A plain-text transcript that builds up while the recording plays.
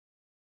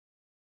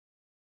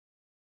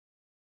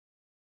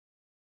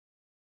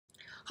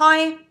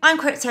Hi, I'm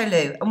Crypto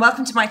Lou and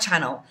welcome to my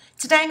channel.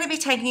 Today I'm going to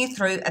be taking you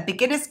through a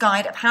beginner's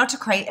guide of how to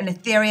create an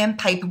Ethereum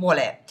Paper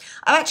Wallet.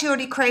 I've actually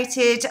already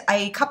created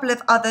a couple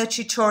of other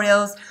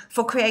tutorials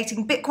for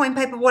creating Bitcoin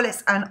paper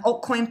wallets and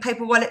altcoin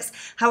paper wallets.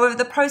 However,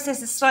 the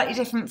process is slightly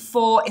different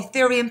for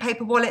Ethereum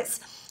paper wallets.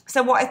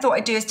 So what I thought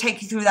I'd do is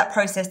take you through that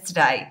process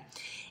today.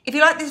 If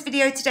you like this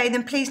video today,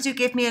 then please do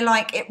give me a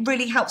like. It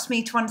really helps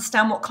me to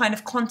understand what kind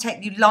of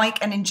content you like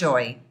and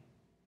enjoy.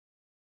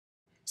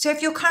 So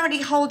if you're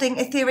currently holding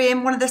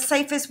Ethereum, one of the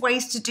safest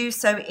ways to do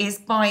so is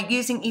by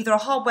using either a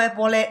hardware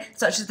wallet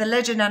such as the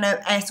Ledger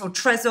Nano S or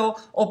Trezor,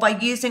 or by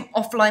using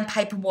offline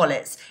paper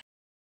wallets.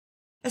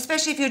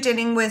 Especially if you're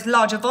dealing with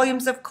larger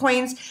volumes of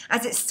coins,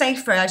 as it's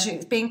safer as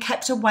it's being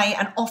kept away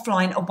and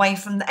offline away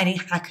from any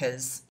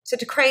hackers. So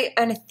to create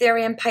an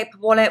Ethereum paper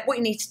wallet, what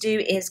you need to do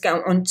is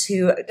go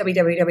onto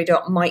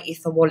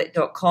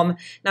www.myetherwallet.com.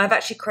 Now I've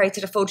actually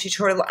created a full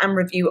tutorial and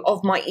review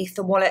of my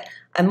Ether wallet,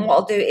 and what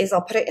I'll do is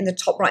I'll put it in the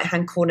top right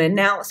hand corner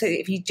now. So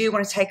if you do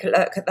want to take a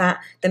look at that,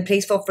 then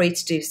please feel free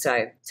to do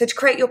so. So to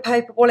create your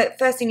paper wallet,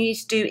 first thing you need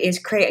to do is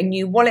create a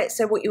new wallet.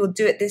 So what you will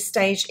do at this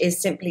stage is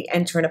simply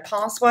enter in a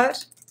password,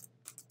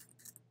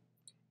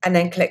 and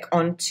then click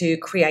on to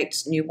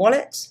create new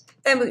wallet.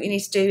 Then what you need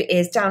to do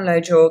is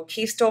download your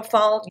key store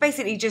file.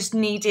 Basically just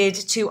needed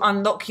to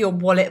unlock your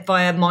wallet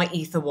via My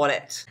Ether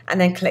Wallet, and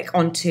then click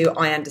on to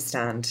I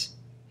understand.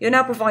 You're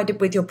now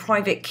provided with your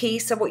private key.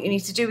 So what you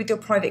need to do with your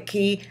private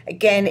key,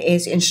 again,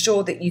 is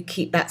ensure that you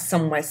keep that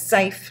somewhere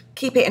safe.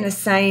 Keep it in a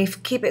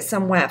safe, keep it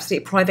somewhere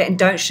absolutely private, and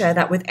don't share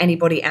that with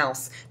anybody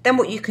else. Then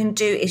what you can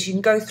do is you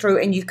can go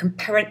through and you can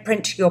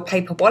print your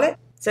paper wallet.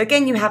 So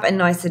again, you have a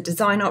nicer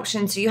design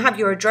option. So you have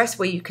your address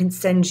where you can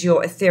send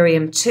your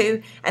Ethereum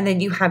to, and then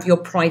you have your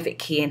private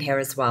key in here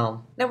as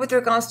well. Now with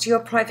regards to your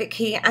private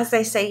key, as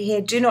they say here,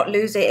 do not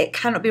lose it. It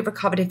cannot be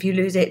recovered if you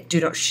lose it.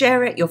 Do not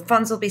share it. Your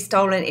funds will be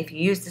stolen if you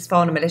use this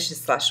file on a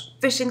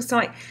malicious/phishing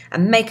site,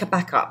 and make a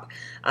backup.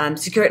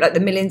 Secure it like the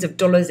millions of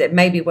dollars it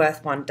may be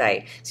worth one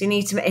day. So you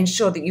need to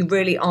ensure that you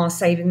really are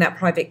saving that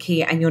private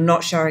key and you're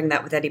not sharing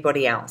that with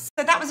anybody else.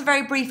 So that was a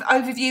very brief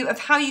overview of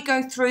how you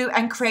go through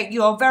and create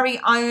your very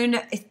own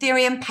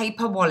Ethereum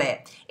paper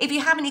wallet. If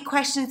you have any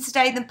questions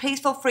today, then please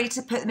feel free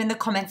to put them in the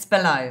comments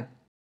below.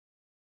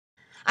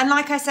 And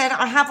like I said,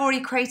 I have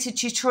already created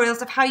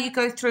tutorials of how you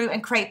go through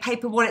and create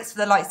paper wallets for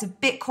the likes of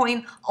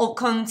Bitcoin,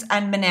 altcoins,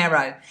 and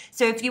Monero.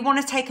 So if you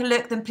want to take a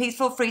look, then please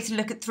feel free to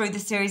look through the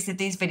series of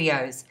these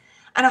videos.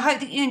 And I hope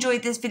that you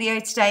enjoyed this video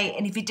today,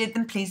 and if you did,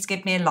 then please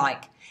give me a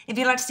like. If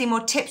you'd like to see more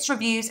tips,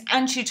 reviews,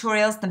 and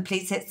tutorials, then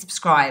please hit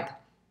subscribe.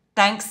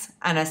 Thanks,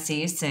 and I'll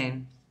see you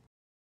soon.